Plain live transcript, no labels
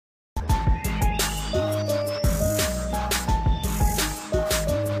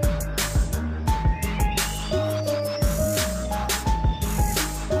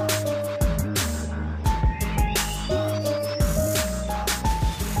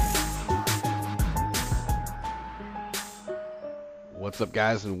What's up,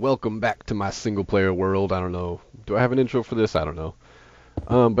 guys, and welcome back to my single-player world. I don't know. Do I have an intro for this? I don't know.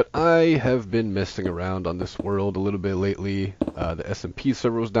 But I have been messing around on this world a little bit lately. The SMP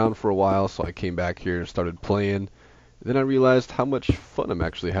server was down for a while, so I came back here and started playing. Then I realized how much fun I'm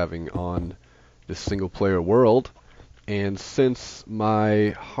actually having on this single-player world. And since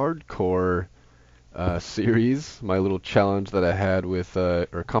my hardcore series, my little challenge that I had with,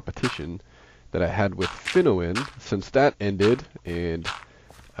 or competition, that I had with Finowin, since that ended, and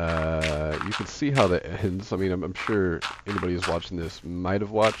you can see how that ends. I mean, I'm sure anybody who's watching this might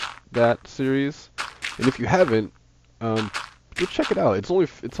have watched that series, and if you haven't, go check it out. It's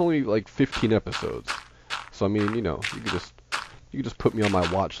only like 15 episodes, so I mean, you know, you could just put me on my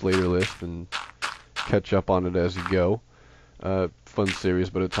watch later list and catch up on it as you go. Fun series,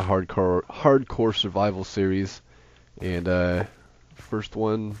 but it's a hardcore survival series, and first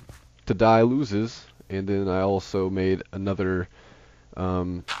one to die loses. And then I also made another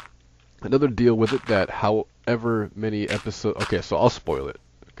deal with it that however many episodes. Okay, so I'll spoil it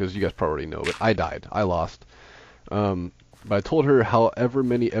because you guys probably already know. But I died. I lost. But I told her however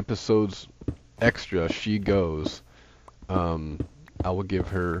many episodes extra she goes, I will give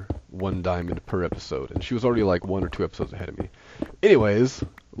her 1 diamond per episode, and she was already like 1 or 2 episodes ahead of me. Anyways,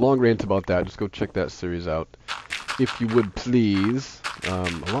 long rant about that. Just go check that series out, if you would please.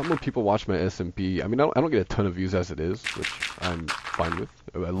 A lot more people watch my SMP. I mean, I don't get a ton of views as it is, which I'm fine with.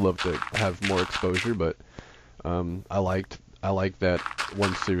 I'd love to have more exposure, but I like that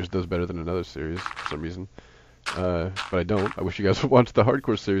one series does better than another series for some reason. But I don't. I wish you guys would watch the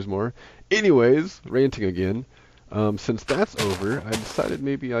hardcore series more. Anyways, ranting again. Since that's over, I decided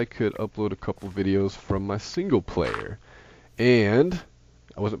maybe I could upload a couple videos from my single player. And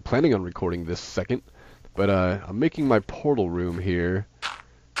I wasn't planning on recording this second, but I'm making my portal room here.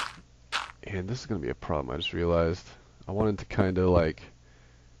 And this is going to be a problem, I just realized. I wanted to kind of like...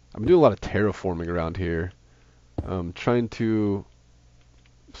 I'm doing a lot of terraforming around here. Trying to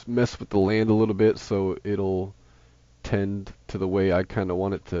mess with the land a little bit so it'll tend to the way I kind of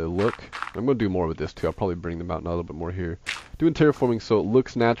want it to look. I'm going to do more with this too. I'll probably bring them out a little bit more here. Doing terraforming so it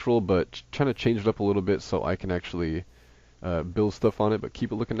looks natural, but trying to change it up a little bit so I can actually build stuff on it, but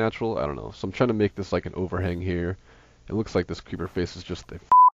keep it looking natural. I don't know. So I'm trying to make this like an overhang here. It looks like this creeper face is just a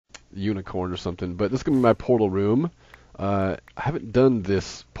unicorn or something, but this is going to be my portal room. I haven't done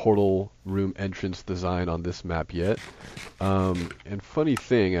this portal room entrance design on this map yet. And funny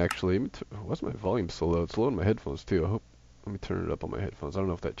thing, actually, why's my volume so low? It's low on my headphones too. Let me turn it up on my headphones. I don't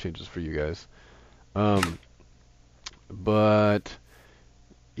know if that changes for you guys. But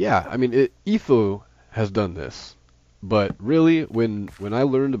yeah, I mean, Etho has done this, but really, when I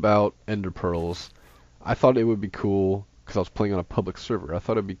learned about Ender Pearls, I thought it would be cool because I was playing on a public server. I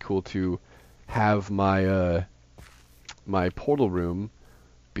thought it'd be cool to have my my portal room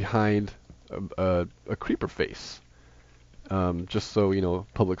behind a creeper face. Just so, you know,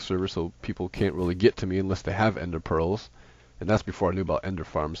 public server, so people can't really get to me unless they have ender pearls. And that's before I knew about ender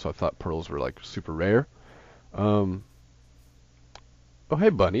farms, so I thought pearls were like super rare. Oh, hey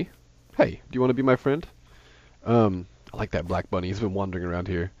bunny. Hey, do you want to be my friend? I like that black bunny. He's been wandering around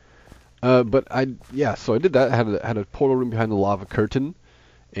here. But so I did that. I had a portal room behind the lava curtain,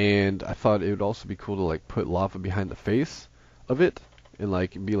 and I thought it would also be cool to like put lava behind the face of it and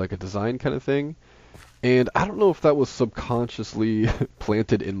like be like a design kind of thing. And I don't know if that was subconsciously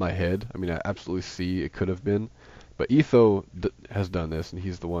planted in my head. I mean, I absolutely see it could have been, but Etho has done this, and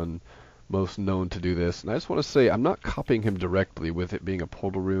he's the one most known to do this. And I just want to say I'm not copying him directly with it being a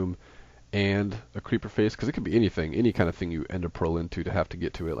portal room and a creeper face, because it could be anything, any kind of thing you ender pearl into to have to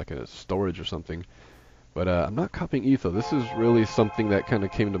get to it, like a storage or something. But I'm not copying Etho. This is really something that kind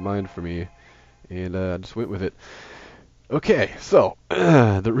of came to mind for me, and I just went with it. Okay, so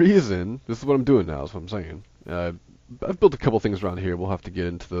the reason, this is what I'm doing now, is what I'm saying. I've built a couple things around here. We'll have to get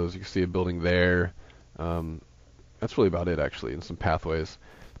into those. You can see a building there. That's really about it, actually, and some pathways.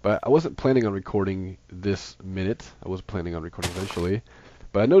 But I wasn't planning on recording this minute. I was planning on recording eventually.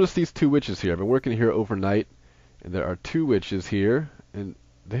 But I noticed these 2 witches here. I've been working here overnight, and there are 2 witches here, and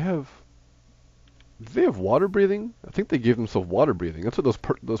they have... Do they have water breathing? I think they give themselves water breathing. That's what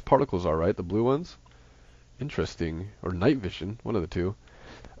those particles are, right? The blue ones? Interesting. Or night vision, one of the 2.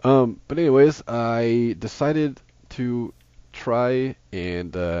 But anyways, I decided to try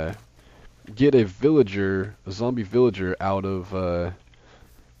and get a zombie villager out of the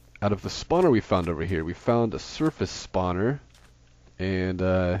spawner we found over here. We found a surface spawner, and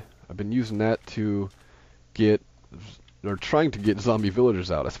I've been using that to trying to get zombie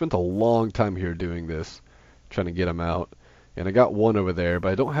villagers out. I spent a long time here doing this, trying to get them out, and I got one over there,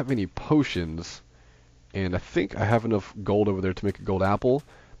 but I don't have any potions, and I think I have enough gold over there to make a gold apple.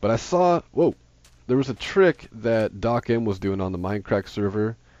 But I saw, whoa, there was a trick that Doc M was doing on the Minecraft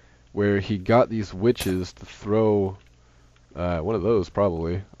server where he got these witches to throw one of those,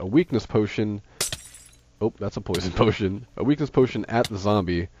 probably, a weakness potion. Oh, that's a poison potion. A weakness potion at the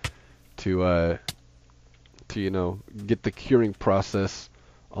zombie to you know, get the curing process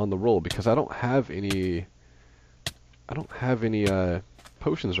on the roll, because I don't have any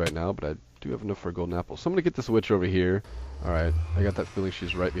potions right now, but I do have enough for a golden apple. So I'm gonna get this witch over here. Alright, I got that feeling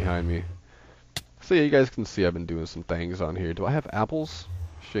she's right behind me. So yeah, you guys can see I've been doing some things on here. Do I have apples?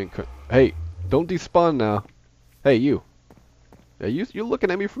 She ain't hey, don't despawn now. Hey, you. Yeah, you're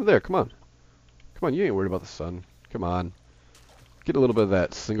looking at me from there. Come on. Come on, you ain't worried about the sun. Come on. Get a little bit of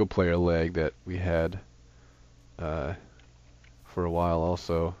that single player lag that we had for a while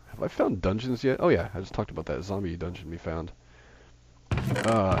also. Have I found dungeons yet? Oh yeah, I just talked about that zombie dungeon we found.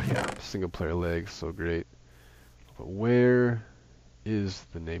 Yeah, single player lag, so great. But where is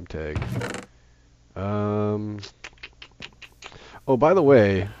the name tag? Oh, by the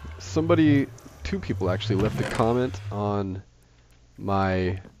way, two people actually left a comment on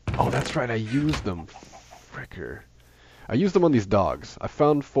my... Oh, that's right, I used them. Fricker. I used them on these dogs. I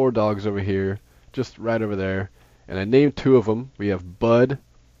found 4 dogs over here, just right over there, and I named 2 of them. We have Bud,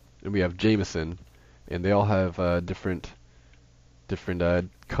 and we have Jameson, and they all have different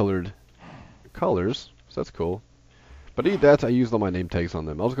colored colors, so that's cool. But I used all my name tags on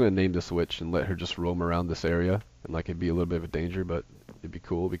them. I was going to name this witch and let her just roam around this area, and like it'd be a little bit of a danger, but it'd be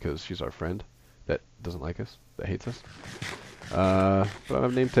cool because she's our friend that doesn't like us, that hates us. But I don't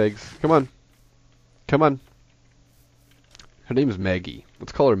have name tags. Come on. Come on. Her name is Maggie.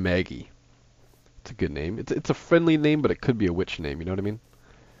 Let's call her Maggie. It's a good name. It's a friendly name, but it could be a witch name, you know what I mean?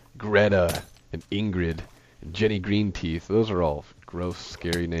 Greta and Ingrid and Jenny Greenteeth. Those are all gross,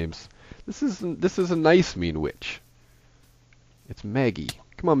 scary names. This is a nice mean witch. It's Maggie.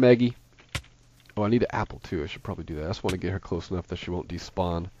 Come on, Maggie. Oh, I need an apple too. I should probably do that. I just want to get her close enough that she won't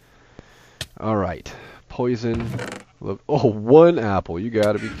despawn. Alright. Poison. Oh, 1 apple. You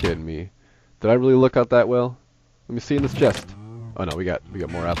gotta be kidding me. Did I really look out that well? Let me see in this chest. Oh no, we got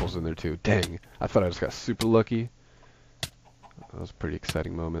more apples in there too. Dang. I thought I just got super lucky. That was a pretty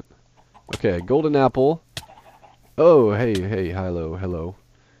exciting moment. Okay, golden apple. Oh, hey, hello.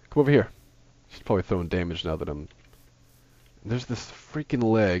 Come over here. She's probably throwing damage now that I'm... There's this freaking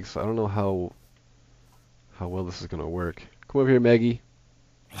leg, so I don't know how well this is gonna work. Come over here, Maggie.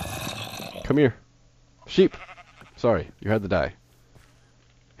 Come here. Sheep. Sorry, you had to die.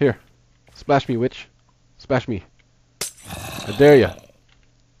 Here. Splash me, witch. Splash me. I dare ya.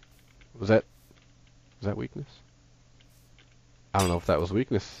 Was that weakness? I don't know if that was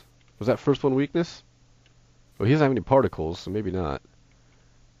weakness. Was that first one weakness? Well, he doesn't have any particles, so maybe not.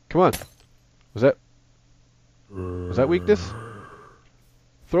 Come on. Was that weakness?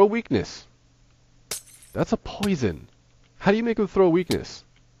 Throw weakness. That's a poison. How do you make him throw weakness?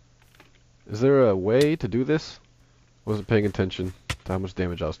 Is there a way to do this? Wasn't paying attention to how much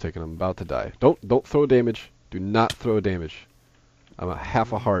damage I was taking. I'm about to die. Don't throw damage. Do not throw damage. I'm a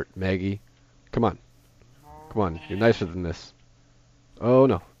half a heart, Maggie. Come on. Come on. You're nicer than this. Oh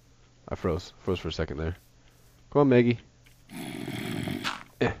no. I froze. Froze for a second there. Come on, Maggie.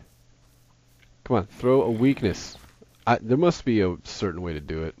 Come on. Throw a weakness. There must be a certain way to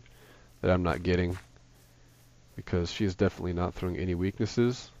do it that I'm not getting. Because she is definitely not throwing any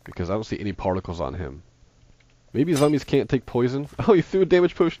weaknesses. Because I don't see any particles on him. Maybe zombies can't take poison. Oh, you threw a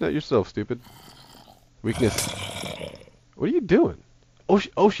damage potion at yourself, stupid. Weakness. What are you doing?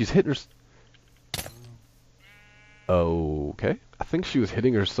 Oh, she's hitting her... Okay. I think she was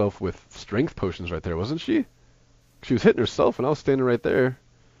hitting herself with strength potions right there, wasn't she? She was hitting herself and I was standing right there.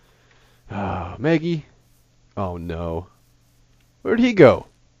 Ah, Maggie. Oh no. Where'd he go?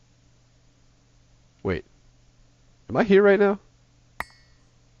 Wait. Am I here right now?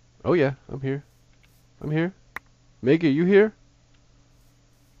 Oh yeah, I'm here. I'm here. Maggie, are you here?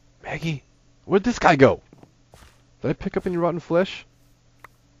 Maggie, where'd this guy go? Did I pick up any rotten flesh?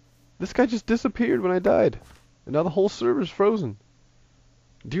 This guy just disappeared when I died. And now the whole server's frozen.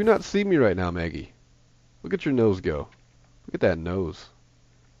 Do you not see me right now, Maggie? Look at your nose go. Look at that nose.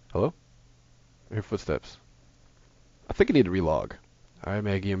 Hello? I hear footsteps. I think I need to relog. Alright,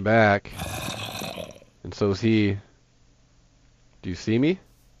 Maggie, I'm back. And so is he. Do you see me?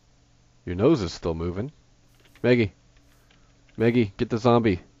 Your nose is still moving. Maggie. Maggie, get the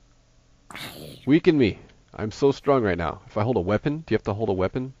zombie. Weaken me. I'm so strong right now. If I hold a weapon, do you have to hold a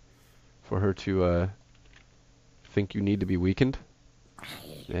weapon for her to think you need to be weakened?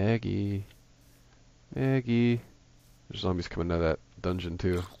 Maggie. Maggie. There's zombies coming out of that dungeon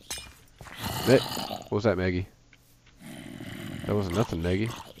too. What was that, Maggie? That wasn't nothing, Maggie.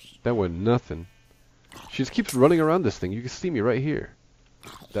 That was nothing. She just keeps running around this thing. You can see me right here.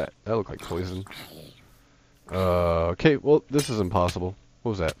 That looked like poison. Okay, well, this is impossible. What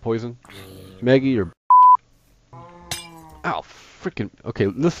was that? Poison? Maggie, you're... Ow, freaking... Okay,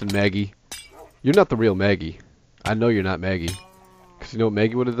 listen, Maggie. You're not the real Maggie. I know you're not Maggie. Because you know what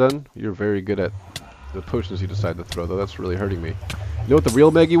Maggie would have done? You're very good at the potions you decide to throw, though. That's really hurting me. You know what the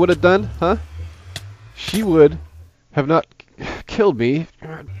real Maggie would have done? Huh? She would have not killed me.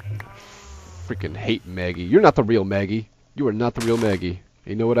 Freaking hate Maggie. You're not the real Maggie. You are not the real Maggie.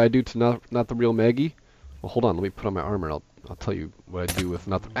 You know what I do to not the real Maggie? Well, hold on. Let me put on my armor and I'll tell you what I do with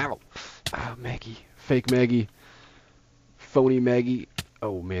not the... Ow! Ow, Maggie. Fake Maggie. Phony Maggie.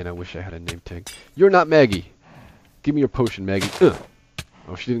 Oh, man, I wish I had a name tag. You're not Maggie. Give me your potion, Maggie. Ugh.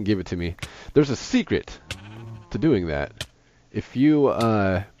 Oh, she didn't give it to me. There's a secret to doing that. If you,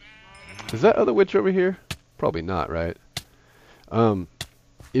 is that other witch over here? Probably not, right?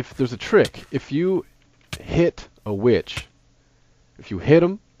 If there's a trick, if you hit a witch, if you hit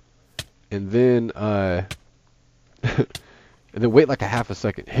them, and then, and then wait like a half a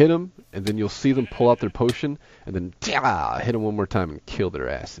second, hit them, and then you'll see them pull out their potion, and then hit them one more time and kill their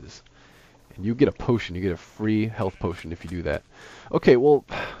asses. And you get a potion, you get a free health potion if you do that. Okay, well,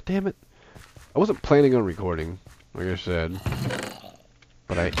 damn it. I wasn't planning on recording, like I said,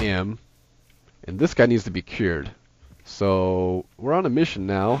 but I am. And this guy needs to be cured. So, we're on a mission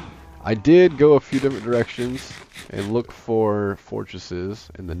now. I did go a few different directions and look for fortresses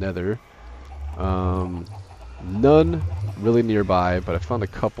in the nether. None really nearby, but I found a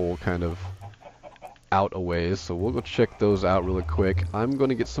couple kind of out a ways, so we'll go check those out really quick. I'm going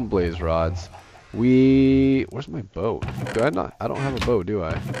to get some blaze rods. Where's my bow? I don't have a bow, do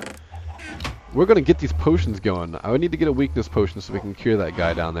I? We're going to get these potions going. I would need to get a weakness potion so we can cure that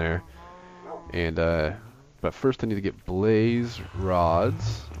guy down there. And, but first I need to get blaze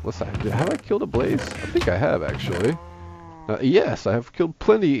rods. Have I killed a blaze? I think I have, actually. Yes, I have killed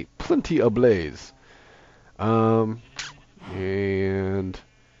plenty of blaze. And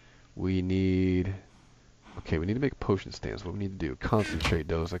we need... Okay, we need to make potion stands. What we need to do? Concentrate,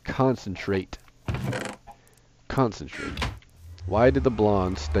 Doza. Concentrate. Concentrate. Why did the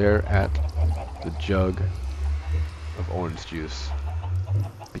blonde stare at the jug of orange juice?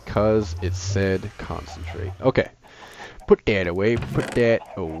 Because it said concentrate. Okay. Put that away. Put that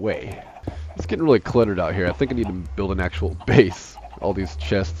away. It's getting really cluttered out here. I think I need to build an actual base. All these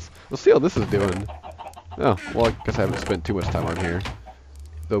chests. Let's see how this is doing. Oh, well, I guess I haven't spent too much time on here.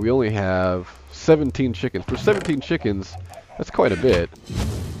 Though we only have 17 chickens. For 17 chickens, that's quite a bit.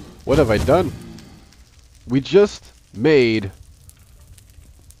 What have I done? We just made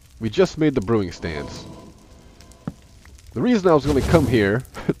the brewing stands. The reason I was going to come here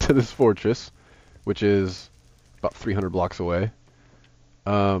to this fortress, which is about 300 blocks away,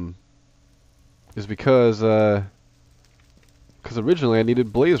 is because originally I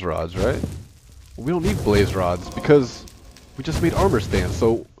needed blaze rods, right? Well, we don't need blaze rods because we just made armor stands.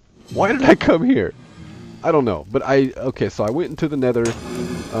 So why did I come here? I don't know. But okay, so I went into the nether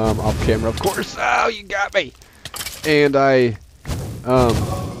off camera, of course. Oh, you got me. And oh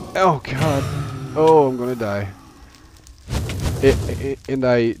god. Oh, I'm gonna die. And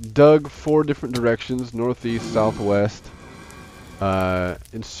I dug 4 different directions, northeast, southwest,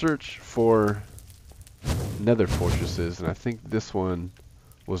 in search for nether fortresses, and I think this one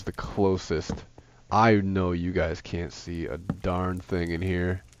was the closest. I know you guys can't see a darn thing in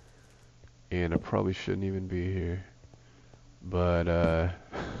here, and I probably shouldn't even be here, but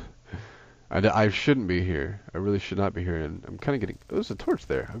I shouldn't be here. I really should not be here, and I'm kind of getting... Oh, there's a torch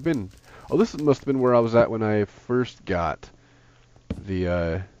there. Oh, this must have been where I was at when I first got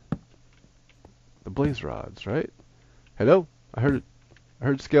the blaze rods, right? Hello? I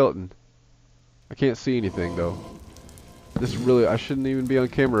heard skeleton. I can't see anything though. This really, I shouldn't even be on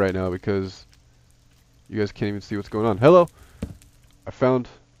camera right now because you guys can't even see what's going on. Hello? I found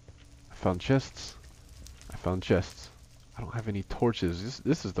chests. I found chests. I don't have any torches.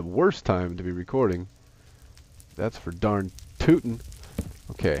 This is the worst time to be recording. That's for darn tootin'.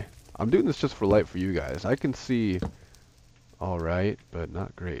 Okay. I'm doing this just for light for you guys. I can see alright, but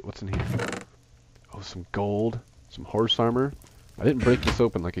not great. What's in here? Oh, some gold. Some horse armor. I didn't break this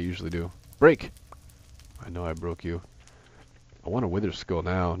open like I usually do. Break! I know I broke you. I want a wither skull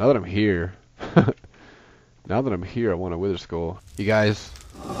now. Now that I'm here. Now that I'm here, I want a wither skull. You guys,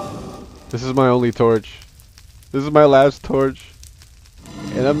 this is my only torch. This is my last torch.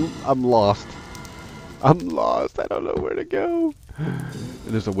 And I'm lost. I'm lost. I don't know where to go. And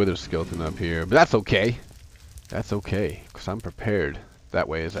there's a wither skeleton up here. But that's okay. That's okay. Because I'm prepared that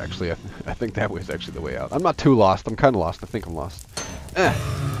way is actually, I think that way is actually the way out. I'm not too lost. I'm kind of lost. I think I'm lost.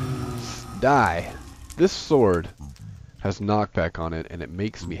 Die. This sword has knockback on it, and it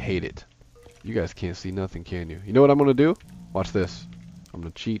makes me hate it. You guys can't see nothing, can you? You know what I'm going to do? Watch this. I'm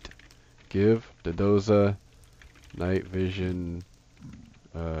going to cheat. Give Doza night vision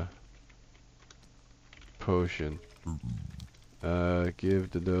potion. Give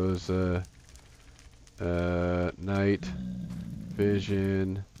Doza night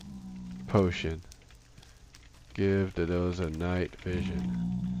vision potion. Give Doza night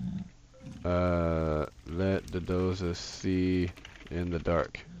vision. Let Doza see in the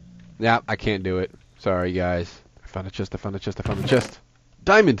dark. Yeah, I can't do it. Sorry, guys. I found a chest. I found a chest. I found a chest.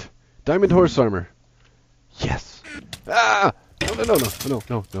 Diamond! Diamond horse armor. Yes. Ah! No, no, no, no,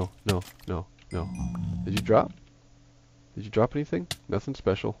 no, no, no, no, no. Did you drop? Did you drop anything? Nothing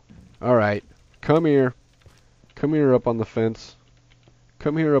special. Alright. Come here. Come here up on the fence.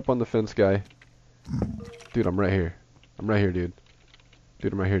 Come here up on the fence, guy. Dude, I'm right here. I'm right here, dude.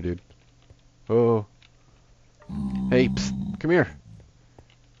 Dude, I'm right here, dude. Oh. Hey, psst. Come here.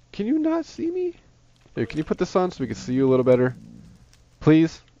 Can you not see me? Here, can you put this on so we can see you a little better?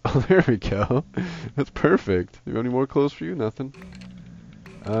 Please? Oh, there we go. That's perfect. You got any more clothes for you? Nothing.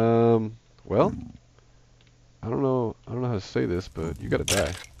 Well, I don't know how to say this, but you gotta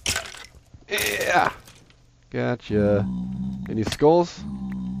die. Yeah! Gotcha. Any skulls?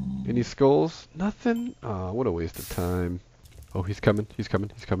 Any skulls? Nothing? Oh, what a waste of time. Oh, he's coming. He's coming.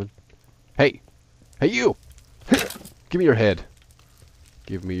 He's coming. Hey! Hey, you! Give me your head.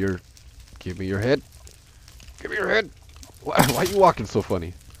 Give me your head. Give me your head. Why are you walking so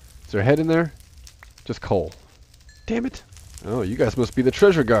funny? Is there a head in there? Just coal. Damn it. Oh, you guys must be the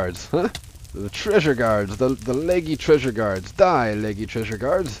treasure guards, huh? The treasure guards, the leggy treasure guards. Die, leggy treasure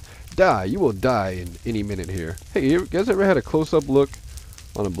guards. Die. You will die in any minute here. Hey, you guys ever had a close-up look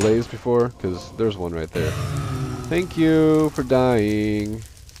on a blaze before? Because there's one right there. Thank you for dying.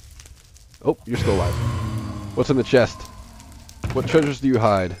 Oh, you're still alive. What's in the chest? What treasures do you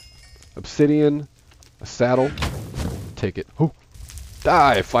hide? Obsidian? A saddle? Take it. Oh.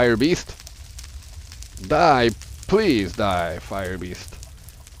 Die, fire beast. Die. Please die, fire beast.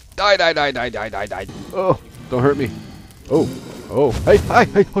 Die, die, die, die, die, die, die. Oh, don't hurt me. Oh, oh. Hey, hi,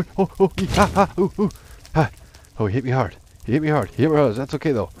 hey, oh, oh, oh, ha, ha, ooh, ooh. Ha. Oh, he hit me hard. He hit me hard. He hit me hard. That's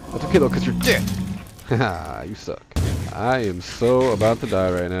okay, though. That's okay, though, because you're dead. Haha, you suck. I am so about to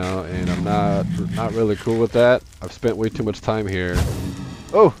die right now, and I'm not really cool with that. I've spent way too much time here.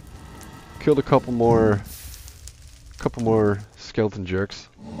 Oh! Killed a couple more skeleton jerks.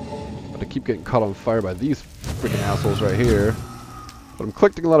 But I keep getting caught on fire by these freaking assholes right here. But I'm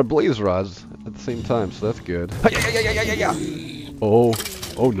collecting a lot of blaze rods at the same time, so that's good. Oh,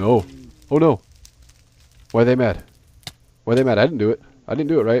 oh no. Oh no. Why are they mad? Why are they mad? I didn't do it. I didn't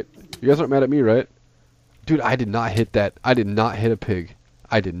do it, right? You guys aren't mad at me, right? Dude, I did not hit that. I did not hit a pig.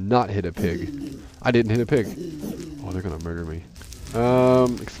 I did not hit a pig. I didn't hit a pig. Oh, they're gonna murder me.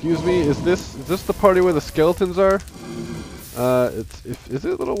 Excuse me, is this the party where the skeletons are? Is it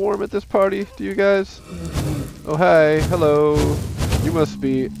a little warm at this party? Do you guys? Oh, hi, hello. You must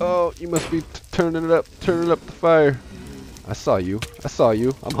be turning it up the fire. I saw you.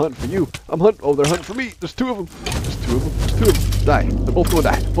 I'm hunting for you. Oh, they're hunting for me. There's two of them. There's two of them. Die. They're both gonna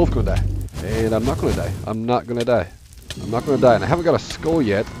die. Both gonna die. And I'm not gonna die. I'm not gonna die. And I haven't got a skull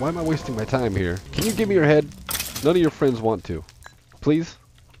yet. Why am I wasting my time here? Can you give me your head? None of your friends want to. Please?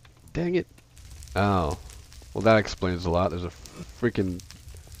 Dang it. Oh. Well, that explains a lot. There's a freaking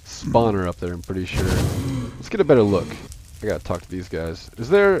spawner up there, I'm pretty sure. Let's get a better look. I gotta talk to these guys. Is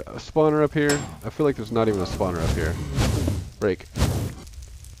there a spawner up here? I feel like there's not even a spawner up here. Break.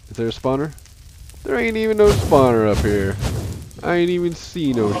 Is there a spawner? There ain't even no spawner up here. I ain't even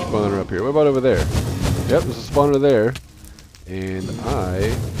see no spawner up here. What about over there? Yep, there's a spawner there. And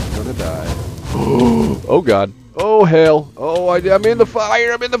I'm gonna die. Oh god. Oh hell. Oh, I'm in the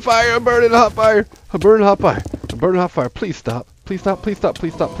fire. I'm in the fire. I'm burning hot fire. I'm burning hot fire. I'm burning hot fire. Please stop. Please stop. Please stop.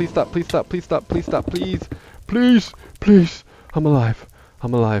 Please stop. Please stop. Please stop. Please stop. Please stop. Please. Please. Please. I'm alive.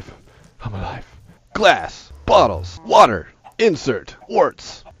 I'm alive. I'm alive. Glass. Bottles. Water. Insert.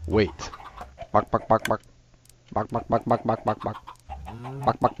 Warts. Wait. Bark, bark, bark, bark. Bark, bark, bark, bark, bark, bark, bark.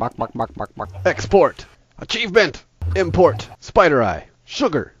 Bark, bark, bark, bark, bark, bark, bark. Export. Achievement. Import. Spider eye.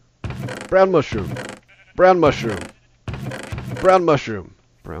 Sugar. Brown mushroom. Brown mushroom. Brown mushroom.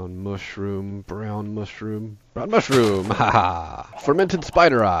 Brown mushroom. Brown mushroom. Brown mushroom. Haha. Fermented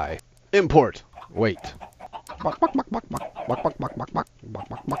spider eye. Import. Wait.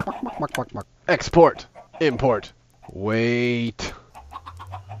 Export. Import. Wait.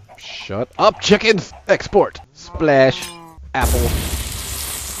 Shut up, chickens. Export. Splash. Apple.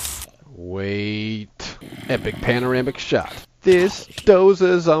 Epic panoramic shot. This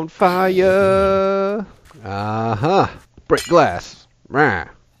Doza's on fire. Uh-huh. Break glass. Rah.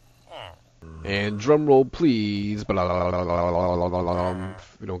 And drum roll, please. We don't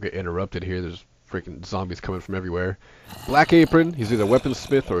get interrupted here. There's freaking zombies coming from everywhere. Black apron. He's either a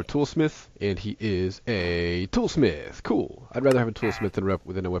weaponsmith or a toolsmith, and he is a toolsmith. Cool. I'd rather have a toolsmith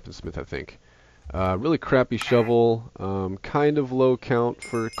than a weaponsmith, I think. Really crappy shovel. Kind of low count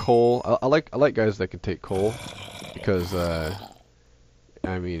for coal. I like guys that can take coal because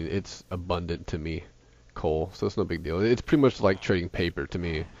I mean it's abundant to me, coal. So it's no big deal. It's pretty much like trading paper to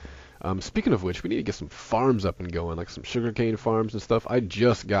me. Speaking of which, we need to get some farms up and going, like some sugarcane farms and stuff. I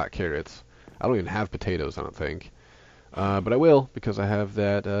just got carrots. I don't even have potatoes, I don't think. But I will, because I have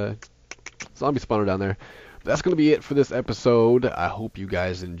that zombie spawner down there. That's going to be it for this episode. I hope you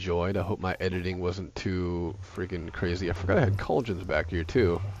guys enjoyed. I hope my editing wasn't too freaking crazy. I forgot I had cauldrons back here,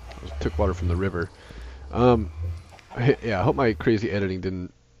 too. I took water from the river. Yeah, I hope my crazy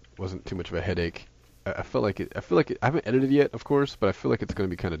editing wasn't too much of a headache. I feel like it. I haven't edited yet, of course, but I feel like it's going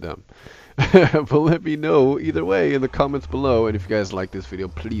to be kind of dumb. But let me know either way in the comments below. And if you guys like this video,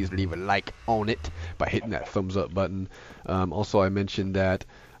 please leave a like on it by hitting that thumbs up button. Also, I mentioned that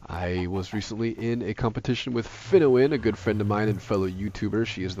I was recently in a competition with Finowin, a good friend of mine and fellow YouTuber.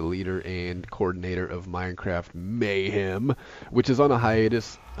 She is the leader and coordinator of Minecraft Mayhem, which is on a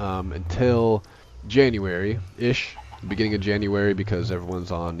hiatus until January-ish. Beginning of January, because everyone's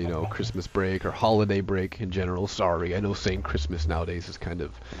on, you know, Christmas break or holiday break in general. Sorry, I know saying Christmas nowadays is kind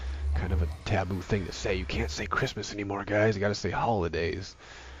of a taboo thing to say. You can't say Christmas anymore, guys. You gotta say holidays.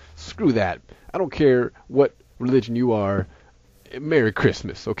 Screw that. I don't care what religion you are. Merry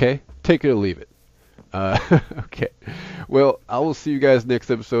Christmas, okay? Take it or leave it. Okay. Well, I will see you guys next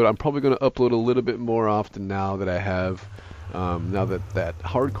episode. I'm probably gonna upload a little bit more often now that I have. Now that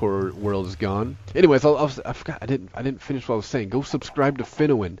hardcore world is gone. Anyways, I forgot I didn't finish what I was saying. Go subscribe to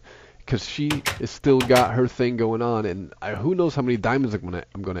Finowin, because she has still got her thing going on, and who knows how many diamonds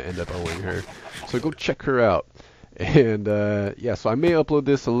I'm gonna end up owing her. So go check her out. And yeah, so I may upload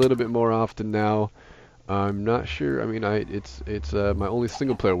this a little bit more often now. I'm not sure. I mean, it's my only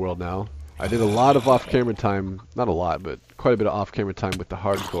single player world now. I did a lot of off-camera time, not a lot, but quite a bit of off-camera time with the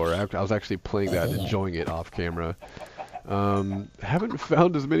hardcore. I was actually playing that and enjoying it off-camera. Haven't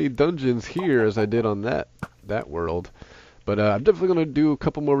found as many dungeons here as I did on that world, but I'm definitely gonna do a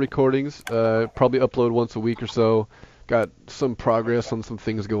couple more recordings. Probably upload once a week or so. Got some progress on some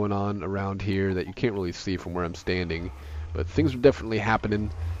things going on around here that you can't really see from where I'm standing, but things are definitely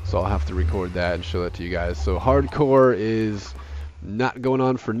happening. So I'll have to record that and show that to you guys. So hardcore is not going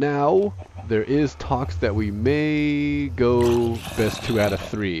on for now. There is talks that we may go best 2 out of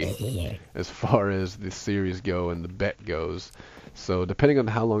 3 as far as the series go and the bet goes. So depending on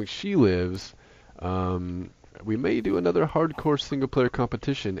how long she lives, we may do another hardcore single player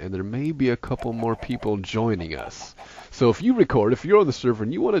competition, and there may be a couple more people joining us. So if you're on the server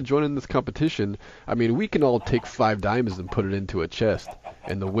and you want to join in this competition, I mean, we can all take 5 diamonds and put it into a chest,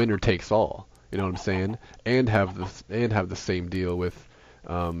 and the winner takes all. You know what I'm saying? And have the same deal with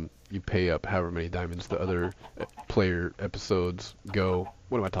you pay up however many diamonds the other player episodes go.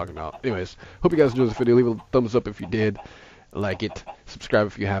 What am I talking about? Anyways, hope you guys enjoyed this video. Leave a thumbs up if you did. Like it. Subscribe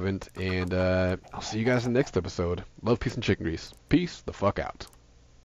if you haven't. And I'll see you guys in the next episode. Love, peace, and chicken grease. Peace the fuck out.